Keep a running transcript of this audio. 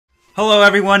Hello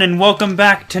everyone and welcome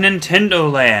back to Nintendo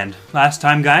Land. Last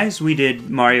time, guys, we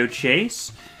did Mario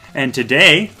Chase, and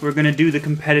today we're gonna do the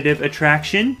competitive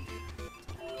attraction,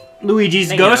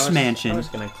 Luigi's Ghost Mansion. I was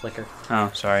gonna clicker.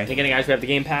 Oh, sorry. Again, guys, we have the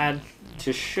GamePad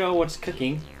to show what's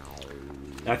cooking.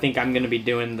 I think I'm gonna be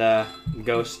doing the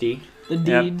ghosty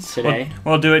deeds today.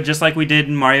 We'll do it just like we did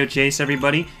in Mario Chase,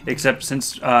 everybody. Except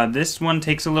since this one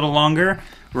takes a little longer,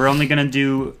 we're only gonna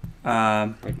do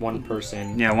like one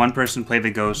person. Yeah, one person play the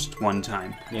ghost one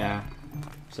time. Yeah.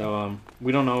 So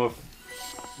we don't know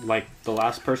if like the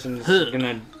last person's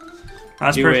gonna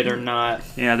do it or not.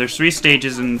 Yeah, there's 3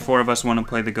 stages and 4 of us want to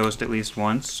play the ghost at least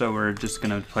once, so we're just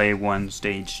gonna play one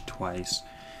stage twice.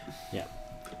 Yeah.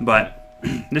 But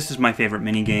this is my favorite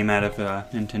mini game out of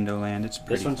Nintendo Land. It's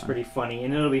pretty. This one's fun. pretty funny,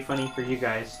 and it'll be funny for you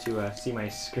guys to see my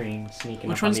screen sneaking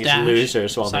Which up on one's these dash?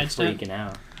 losers while they're Sidestep? freaking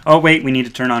out. Oh wait, we need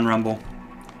to turn on Rumble.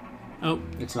 Oh,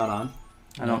 It's not on.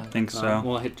 I don't think so.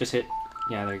 Well, just hit.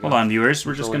 Yeah, there you go. Hold on, viewers.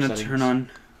 We're just Controller gonna settings. turn on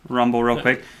Rumble real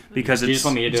quick because Do you it's. just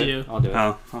want me to do You. it? I'll do it.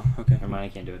 Oh, okay. Never mind, I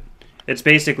can't do it. It's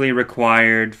basically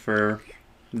required for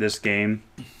this game.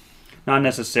 Not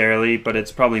necessarily, but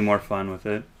it's probably more fun with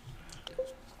it.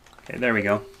 Okay, there we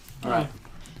go. Alright.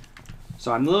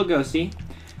 So I'm the little ghosty.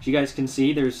 As you guys can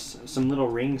see, there's some little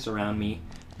rings around me.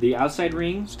 The outside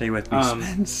rings, Stay with me,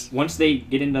 Spence. once they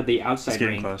get into the outside getting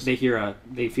ring, close. they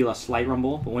feel a slight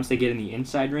rumble, but once they get in the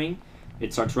inside ring,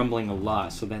 it starts rumbling a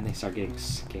lot, so then they start getting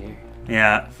scared.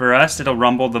 Yeah, for us, it'll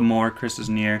rumble the more Chris is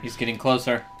near. He's getting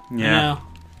closer. Yeah.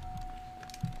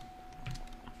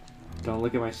 Don't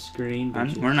look at my screen.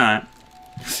 We're not.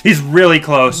 He's really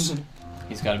close.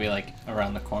 He's got to be like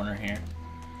around the corner here.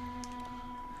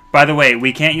 By the way,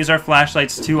 we can't use our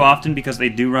flashlights too often because they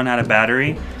do run out of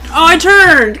battery. Oh, I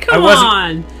turned! Come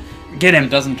on! Get him. It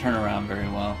doesn't turn around very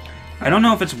well. I don't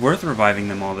know if it's worth reviving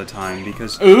them all the time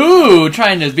because Ooh,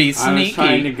 trying to be I sneaky. was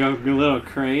trying to go a little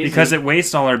crazy. because it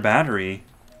wastes all our battery.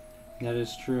 That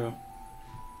is true.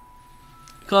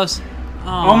 Close.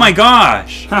 Oh my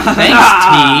gosh! Thanks,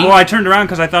 T. Well, I turned around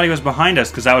because I thought he was behind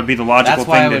us because that would be the logical That's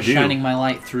why I thing to was do. shining my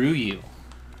light through you.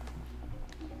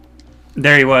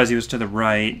 There he was. He was to the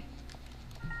right.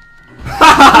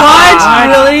 What?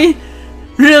 Really?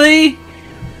 Really?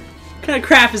 What kind of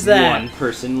crap is that? One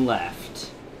person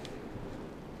left.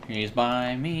 He's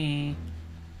by me.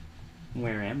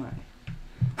 Where am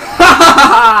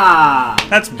I?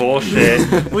 That's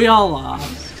bullshit. We all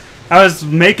lost. I was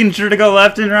making sure to go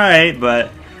left and right,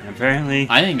 but apparently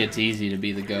I think it's easy to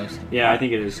be the ghost. Yeah, I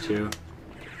think it is too.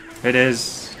 it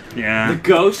is. The Yeah.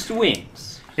 ghost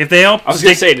wins. If they all I was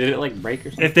gonna say, did it like break or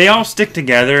something? if they all stick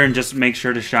together and just make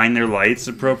sure to shine their lights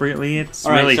appropriately, it's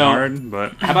All right, really so- hard.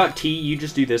 But How about T? You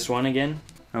just do this one again,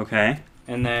 okay.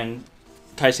 and then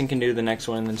Tyson can do the next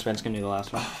one, and then Spence can do the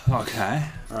last one. Okay.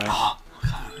 All right.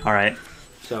 All right.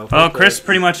 So. Oh, Chris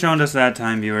pretty much owned us that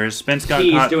time, viewers. Spence got T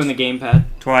is caught doing the gamepad.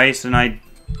 twice, and I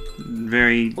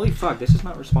very. Holy fuck! This is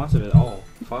not responsive at all.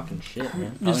 Fucking shit,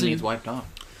 man. Probably needs wiped off.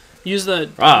 Use the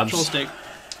Robs. control stick.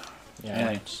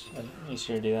 Yeah. You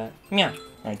sure to do that? Yeah.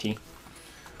 All right, T.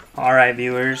 All right,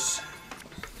 viewers.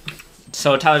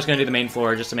 So Tyler's gonna do the main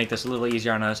floor just to make this a little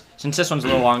easier on us. Since this one's a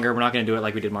little longer, we're not gonna do it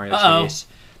like we did Mario Uh-oh. Chase.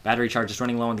 Battery charge is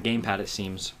running low on the gamepad, it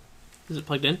seems. Is it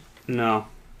plugged in? No.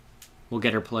 We'll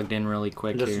get her plugged in really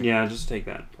quick Just here. yeah, just take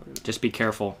that. Just be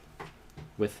careful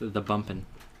with the bumping.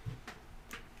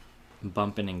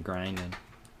 Bumping and grinding.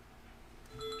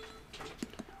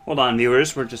 Hold on,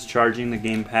 viewers. We're just charging the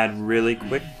gamepad really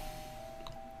quick.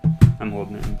 I'm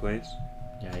holding it in place.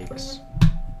 Yikes.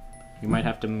 You might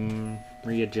have to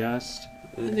readjust.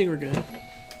 I think we're good.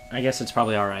 I guess it's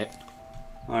probably alright.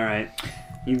 All right.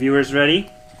 You viewers ready?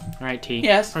 Alright, T.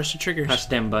 Yes. Press the triggers. Press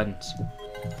them buttons.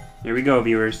 Here we go,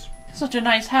 viewers. Such a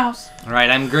nice house. Alright,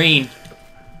 I'm green.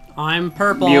 I'm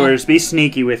purple. Viewers, be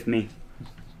sneaky with me.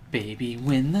 Baby,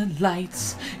 when the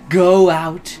lights go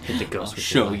out, Hit the ghost I'll with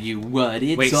show your light. you what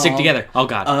it's Wait, all stick together. Oh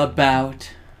god. about.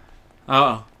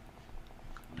 Uh-oh.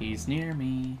 He's near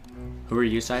me. Who are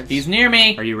you, Sibes? He's near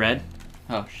me. Are you red?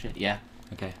 Oh shit, yeah.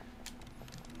 Okay.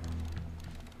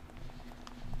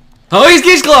 Oh,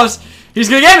 he's close! He's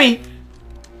gonna get me!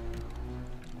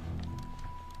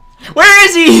 Where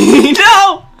is he?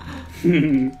 No!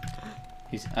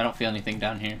 I don't feel anything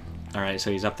down here. Alright,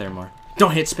 so he's up there more.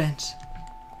 Don't hit Spence.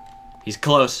 He's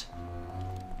close.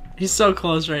 He's so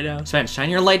close right now. Spence, shine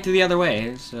your light to the other way.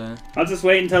 It's, I'll just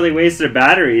wait until they waste their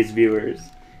batteries, viewers.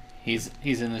 He's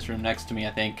in this room next to me,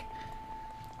 I think.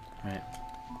 Right.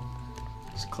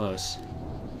 He's close.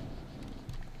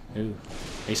 Ooh.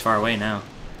 He's far away now.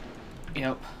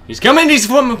 Yep. He's coming! He's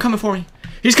coming for me!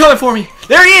 He's coming for me!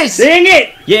 There he is! Dang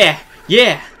it! Yeah!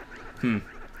 Yeah!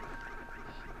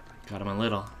 Got him a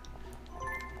little.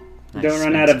 Nice, Don't run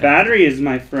Spence out of got it. batteries,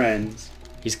 my friends.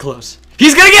 He's close.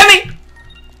 He's gonna get me!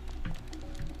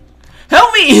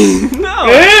 Help me! No!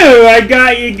 Ooh, I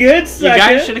got you good, You sucker.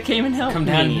 guys should have came and helped Come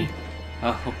me. down here.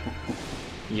 Oh.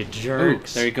 You Ooh,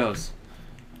 jerks. there he goes.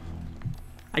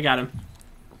 I got him.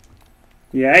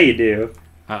 Yeah, you do.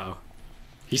 Uh-oh.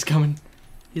 He's coming.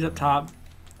 He's up top.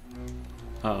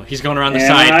 Uh-oh. He's going around the Am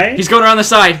side. I? He's going around the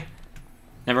side.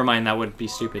 Never mind, that would be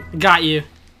stupid. Got you.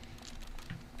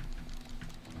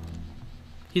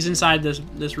 He's inside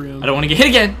this room. I don't want to get hit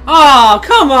again. Oh,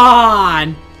 come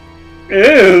on!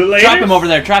 Ooh, later. Trap him over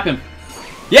there. Trap him.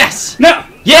 Yes! No.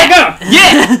 Yeah! Go.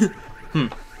 Yeah!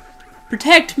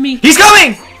 Protect me. He's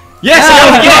coming! Yes! Oh, I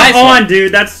got him again! come on,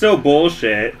 dude. That's so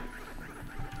bullshit.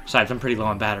 Besides, I'm pretty low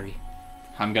on battery.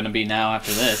 I'm gonna be now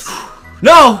after this.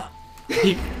 No!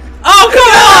 Oh,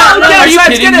 come on! Are you Besides,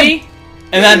 kidding get him. me?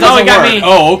 And that Oh, doesn't he got work. me.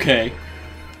 Oh, okay.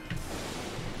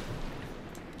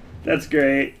 That's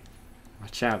great.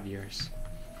 Watch out, viewers.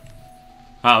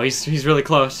 Oh, he's really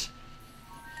close.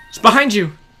 It's behind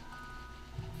you!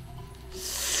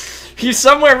 He's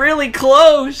somewhere really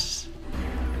close!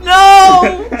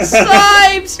 No!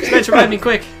 Sipes! Spence, revive me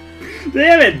quick.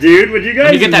 Damn it, dude. Would you guys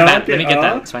Let me get that knock Let me it get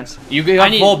off? that, Spence. You got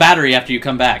need- full battery after you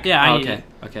come back. Yeah, Oh, I need okay,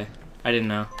 it. okay. I didn't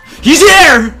know. He's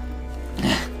here!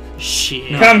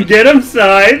 Shit. Come get him,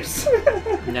 Sipes.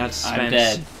 Now it's Spence. I'm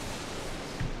dead.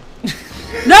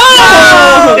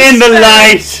 No! In the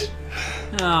light.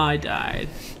 Oh, I died.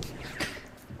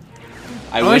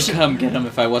 I would come get him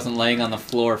if I wasn't laying on the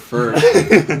floor first.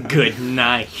 Good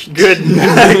night. Good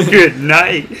night. Good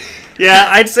night. Yeah,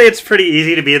 I'd say it's pretty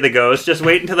easy to be the ghost. Just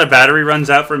wait until their battery runs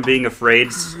out from being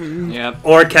afraid, Yep.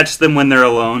 or catch them when they're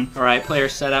alone. Alright, player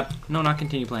setup. No, not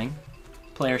continue playing.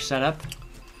 Player setup.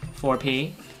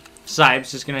 4P.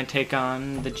 Sibes is gonna take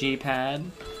on the G-pad.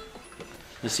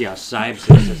 Let's see how Sibes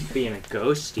is as being a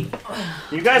ghosty.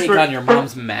 You guys Take were on your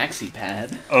mom's maxi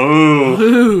pad. oh,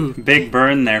 Ooh. big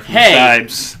burn there from Hey.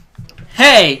 Sibes.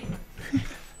 Hey! Well,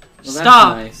 that's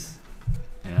Stop! nice.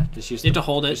 Yeah, just use You have to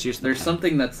hold it. Just use the There's pad.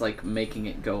 something that's like making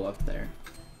it go up there.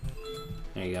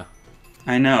 There you go.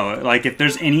 I know. Like if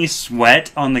there's any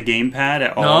sweat on the gamepad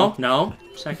at No, all. no.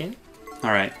 Second.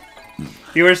 All right.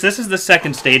 Viewers, this is the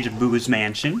second stage of Boo's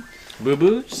Mansion. Boo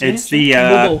boo. It's the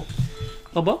Bobo.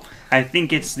 Bobo? I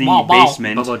think it's the Wow, wow.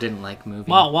 basement. Bobo didn't like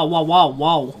moving. Wow, wow, wow, wow,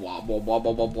 wow. Wah, wah, wah,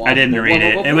 wah, wah, wah, I didn't wah, read wah,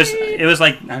 it. wah, It was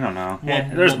like I don't know. Wah,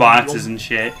 There's wah, boxes wah. and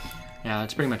shit. Yeah,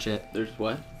 that's pretty much it. There's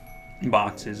what?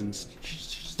 Boxes and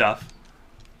stuff.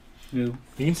 You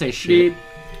can say shit. Beep.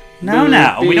 No, Boo,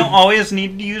 no. We beep. don't always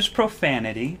need to use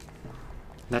profanity.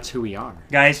 That's who we are.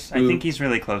 Guys, I Boo. think he's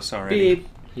really close already. Beep.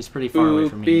 He's pretty far away Boop,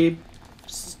 from me. beep.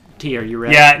 T, are you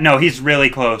red? Yeah, no, he's really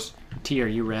close. T, are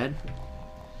you red?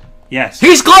 Yes.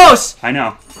 He's close! I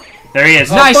know. There he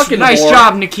is. Oh, nice fucking nice whore.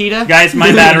 job, Nikita. Guys,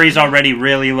 my battery's already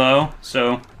really low,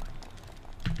 so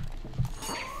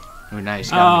Oh, nice.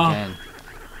 Got Oh. him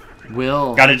again.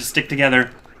 Will. gotta just stick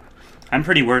together. I'm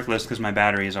pretty worthless because my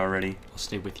battery is already. I'll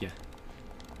stay with you.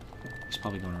 He's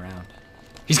probably going around.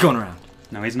 He's going around.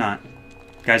 No, he's not.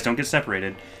 Guys, don't get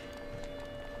separated.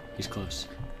 He's close.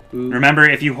 Boop. Remember,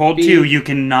 if you hold Beep. two, you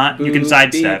can not. You can Boop,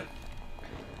 sidestep.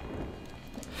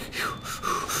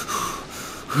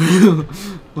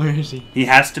 Where is he? He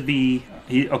has to be.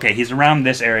 Okay, he's around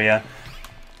this area.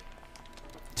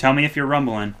 Tell me if you're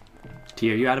rumbling.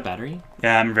 T, are you out of battery?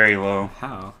 Yeah, I'm very low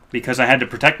How? because I had to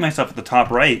protect myself at the top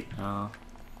right. Oh.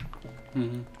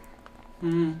 Mhm.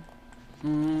 Mhm.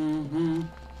 Mhm.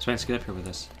 Spence, get up here with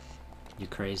us. You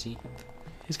crazy?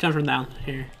 He's coming from down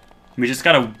here. We just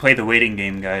gotta play the waiting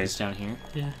game, He's guys. down here.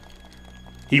 Yeah.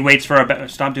 He waits for our.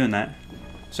 Stop doing that,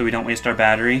 so we don't waste our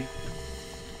battery.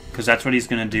 Because that's what he's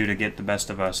gonna do to get the best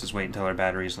of us. Is wait until our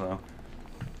battery's low.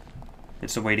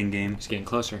 It's a waiting game. He's getting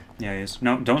closer. Yeah, he is.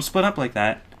 No, don't split up like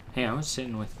that. Hey, I was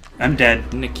sitting with I'm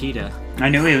dead. Nikita. I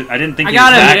knew he. I didn't think I he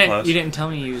got was him. that You close. didn't tell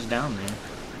me he was down there.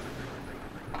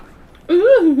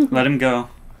 Let him go,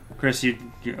 Chris.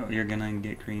 You're gonna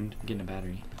get creamed. I'm getting a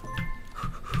battery.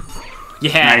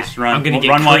 Yeah. Nice run. I'm gonna Well, get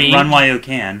run creamed. while you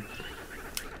can.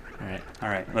 Alright. All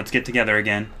right, let's get together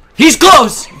again. He's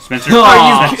close! Spencer,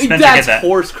 Aw, Spencer, get That's that.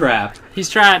 horse crap. He's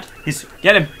trapped.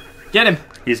 Get him! Get him!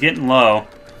 He's getting low.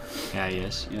 Yeah, he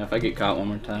is. Yeah, if I get caught one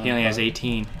more time. He only has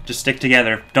 18. Just stick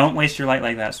together. Don't waste your light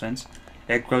like that, Spence.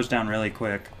 It goes down really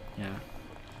quick. Yeah.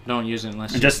 Don't use it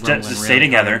unless And you're just rumbling stay really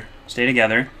together. hard. Stay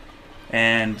together.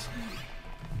 And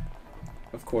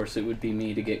Of course, it would be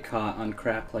me to get caught on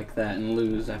crap like that and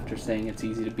lose after saying it's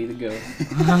easy to be the ghost.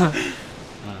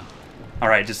 all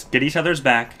right, just get each other's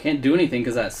back. Can't do anything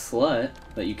because that slut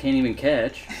that you can't even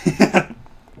catch.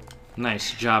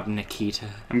 Nice job, Nikita.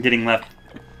 I'm getting left.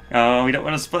 Oh, we don't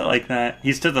want to split like that.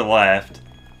 He's to the left.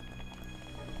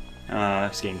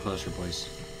 He's getting closer, boys.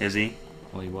 Is he?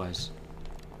 Well, he was.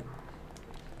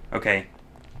 Okay.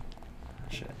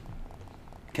 Shit.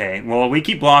 Okay, well, we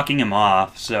keep blocking him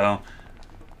off, so...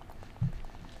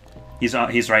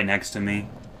 He's right next to me.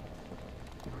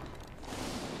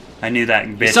 I knew that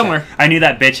bitch... He's somewhere. I knew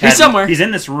that bitch had... He's somewhere. He's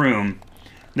in this room.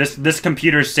 This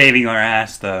computer's saving our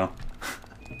ass, though.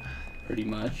 Pretty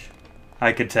much.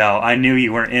 I could tell. I knew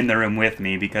you weren't in the room with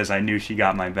me because I knew she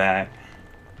got my back.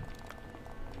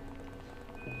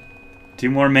 2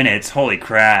 more minutes. Holy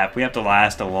crap. We have to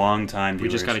last a long time, We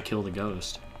viewers. just gotta kill the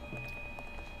ghost.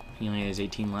 He only has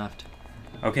 18 left.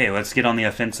 Okay, let's get on the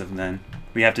offensive then.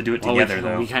 We have to do it together,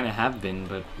 though. We kind of have been,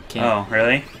 but we can't. Oh,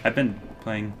 really? I've been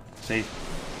playing safe.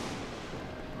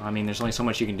 I mean, there's only so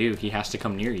much you can do. He has to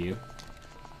come near you.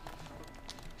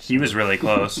 He was really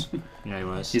close. Yeah, he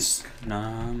was. He's...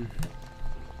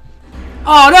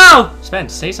 Oh no!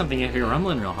 Spence, say something if you're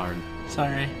rumbling real hard.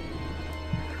 Sorry.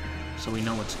 So we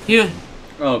know what's... You.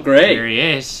 Oh, great. There he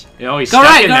is. Oh, he's Go stuck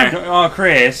right, in go there. Oh,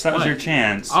 Chris, that was What? your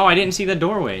chance. Oh, I didn't see the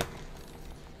doorway.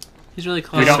 He's really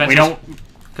close. we don't...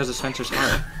 Because of Spencer's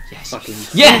heart. Yes. Fucking...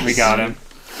 Yes! We got him.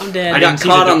 I'm dead. I didn't got see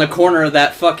caught the on the corner of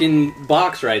that fucking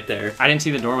box right there. I didn't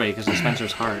see the doorway because of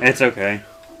Spencer's heart. It's okay.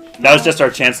 That was just our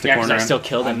chance to Yeah, because corner I him. still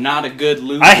killed him. I'm not a good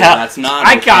loser. I have- That's not.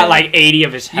 I okay. got like 80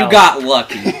 of his health. You got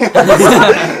lucky.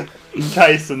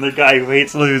 Tyson, the guy who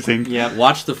hates losing. Yeah.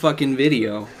 Watch the fucking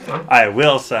video. I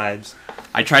will, Sibes.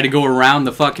 I try to go around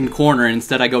the fucking corner and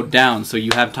instead I go down so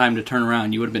you have time to turn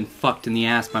around. You would have been fucked in the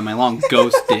ass by my long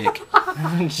ghost dick.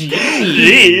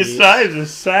 Jeez, Sibes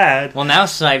is sad. Well, now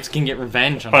Sipes can get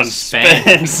revenge on On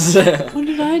Spence. What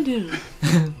did I do?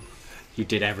 You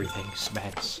did everything,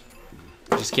 Spence.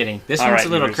 Just kidding. This All one's right, a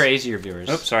little viewers. crazier, viewers.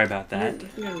 Oops, sorry about I that.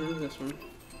 think I remember this one.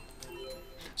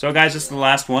 So, guys, this is the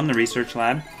last one, the research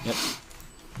lab. Yep.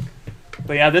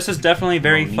 But yeah, this is definitely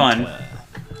very fun.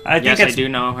 I think Yes, it's... I do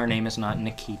know her name is not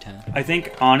Nikita. I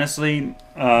think, honestly,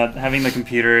 having the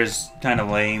computer is kind of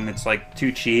lame. It's, like,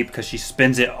 too cheap because she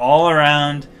spins it all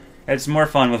around. It's more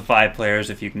fun with 5 players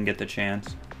if you can get the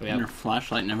chance. And your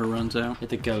flashlight never runs out. Hit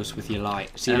the ghost with your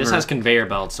light. See, Ever. this has conveyor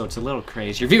belts, so it's a little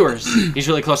crazy. Your viewers, he's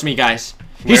really close to me, guys.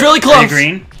 He's really close! Are you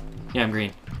green? Yeah, I'm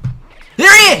green.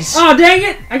 There he is! Oh dang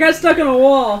it! I got stuck on a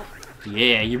wall.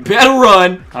 Yeah, you better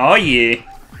run! Oh, yeah.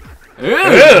 Ooh.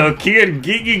 Oh, kid,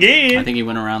 get you I again. think he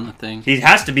went around the thing. He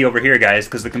has to be over here, guys,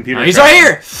 because the computer... Oh, he's right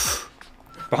here!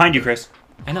 Behind you, Chris.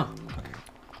 I know.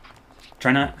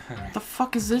 Try not... What the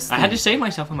fuck is this? I had to save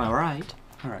myself, am I right?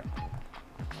 Alright.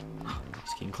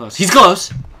 He's getting close. He's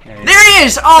close! There he is. There he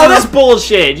is! Oh, that's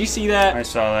bullshit! You see that? I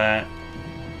saw that.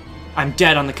 I'm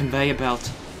dead on the conveyor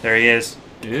belt. There he is.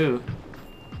 Ooh.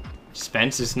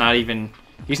 Spence is not even...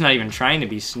 He's not even trying to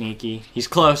be sneaky. He's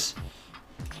close.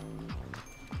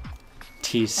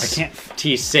 T's... I can't...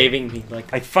 T's saving me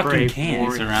like I fucking brave can't.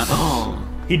 warrior. Around. Oh.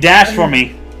 He dashed for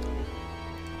me.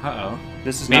 Uh-oh.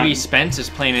 This is Maybe not Spence is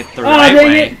playing it the Oh, right dang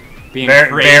way. it. Being Very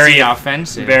crazy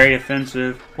offensive. very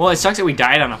offensive. Well, it sucks that we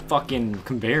died on a fucking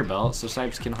conveyor belt, so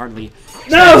Sipes can hardly...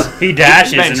 No! He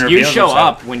dashes Spence, and you reveals show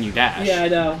himself. up when you dash. Yeah, I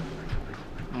know.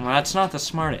 Well, that's not the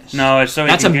smartest. No, it's so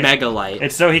That's he a can get, mega light.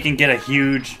 It's so he can get a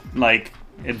huge like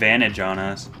advantage on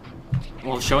us.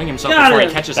 Well, showing himself Got before him.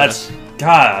 he catches That's us.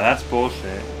 God. That's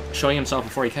bullshit. Showing himself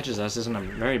before he catches us isn't a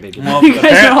very big deal. Well, You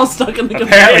guys appar- are all stuck in the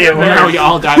apparently it conveyor Now worked. we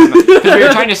all died because we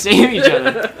were trying to save each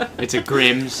other. It's a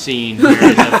grim scene here in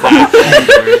the Fat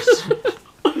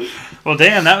Well,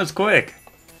 damn, that was quick.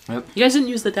 You guys didn't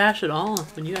use the dash at all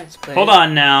when you guys played. Hold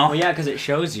on now. Well, yeah, because it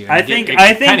shows you. I You think- get-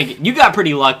 I think- kinda you got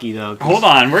pretty lucky though. 'cause Hold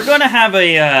on. We're gonna have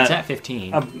It's a. at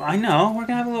 15. I know. We're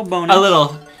gonna have a little bonus. A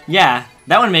little, yeah.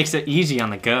 That one makes it easy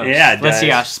on the ghost. Yeah, it Let's see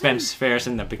does. how Spence fares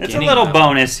in the beginning. It's a little though.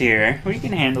 bonus here. We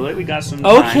can handle it. We got some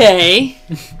time. Okay.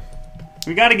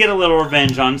 We got to get a little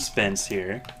revenge on Spence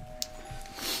here.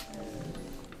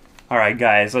 All right,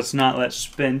 guys. Let's not let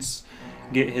Spence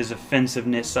get his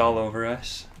offensiveness all over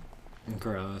us.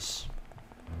 Gross.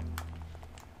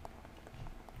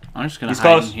 I'm just gonna He's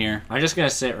hide close. in here. I'm just gonna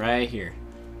sit right here.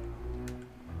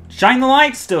 Shine the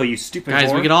light still, you stupid Guys,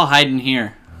 whore. we could all hide in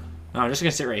here. No, I'm just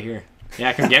gonna sit right here.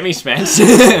 Yeah, come get me, Spence.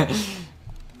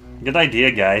 Good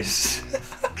idea, guys.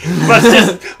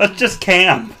 let's just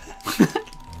camp.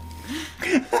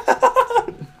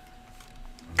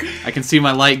 I can see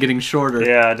my light getting shorter.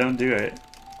 Yeah, don't do it.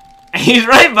 He's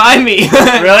right by me.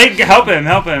 Really? Help him!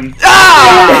 Help him!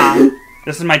 Ah!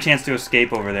 This is my chance to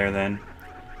escape over there. Then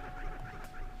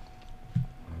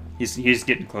he's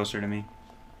getting closer to me.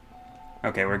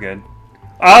 Okay, we're good.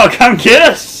 Oh, come get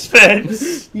us,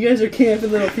 Spence! You guys are camping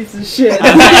little pieces of shit.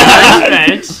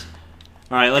 Spence.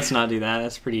 Alright, let's not do that.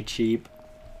 That's pretty cheap.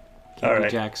 Can't All do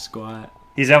right. jack squat.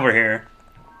 He's over here.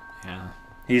 Yeah.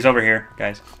 He's over here,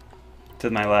 guys. To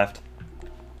my left.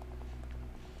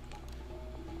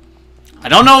 I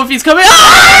don't know if he's coming.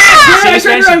 Ah! See I this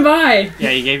tried to man? run by.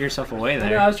 Yeah, you gave yourself away I know,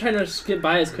 there. I was trying to skip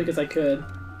by as quick as I could.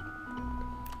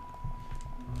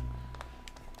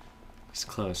 He's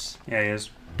close. Yeah, he is.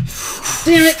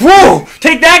 Damn it! Whoa!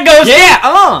 Take that, Ghost!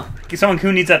 Yeah! Someone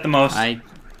who needs that the most. I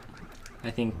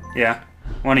think... Yeah.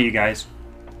 One of you guys.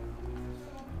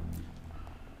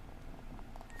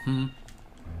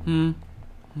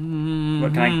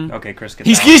 What can I... Okay, Chris, get that.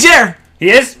 He's there! He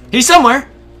is? He's somewhere!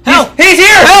 Help! He's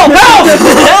here! Help!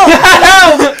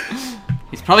 Help!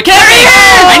 He's probably camping.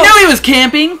 I knew he was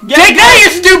camping. Take that, you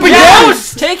stupid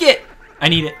ghost! Take it! I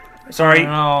need it. Sorry.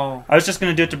 No. I was just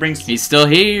gonna do it to bring... He's still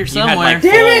here You had, somewhere. like,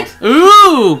 Damn full- it!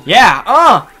 Ooh! Yeah,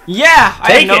 yeah! I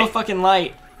Take have no it. fucking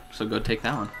light. So go take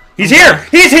that one. He's here!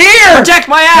 He's here! Protect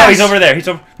my ass! No, he's over there. He's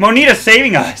over... Monita's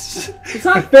saving us. It's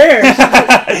not fair.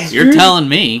 You're telling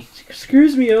me.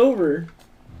 Screws me over.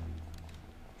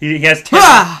 He has 10.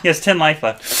 Ah! He has 10 life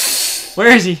left. Where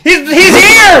is he? He's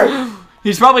here!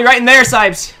 He's probably right in there,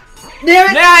 Sibes.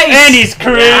 Damn it! Nice! And he's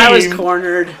creamed. I was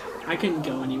cornered. I couldn't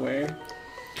go anywhere.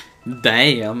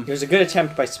 Damn. It was a good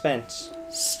attempt by Spence.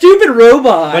 Stupid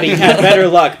robot! But he had better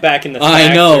luck back in the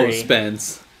factory. I know,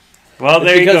 Spence. Well, It's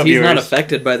there you because go, he's viewers. not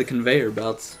affected by the conveyor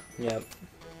belts. Yep.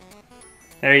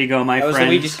 There you go, my That was friend.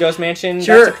 Luigi's Ghost Mansion.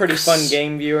 Jerks. That's a pretty fun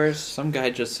game, viewers. Some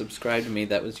guy just subscribed to me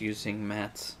that was using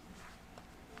Matt's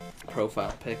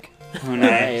profile pic. Oh, nice.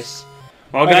 Nice.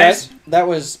 Well, Alright, guys, that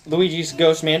was Luigi's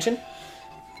Ghost Mansion.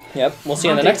 Yep. We'll see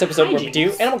you on the next episode where we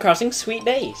do Animal Crossing Sweet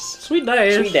Days. Sweet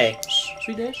dish. Sweet Day.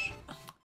 Sweet dish.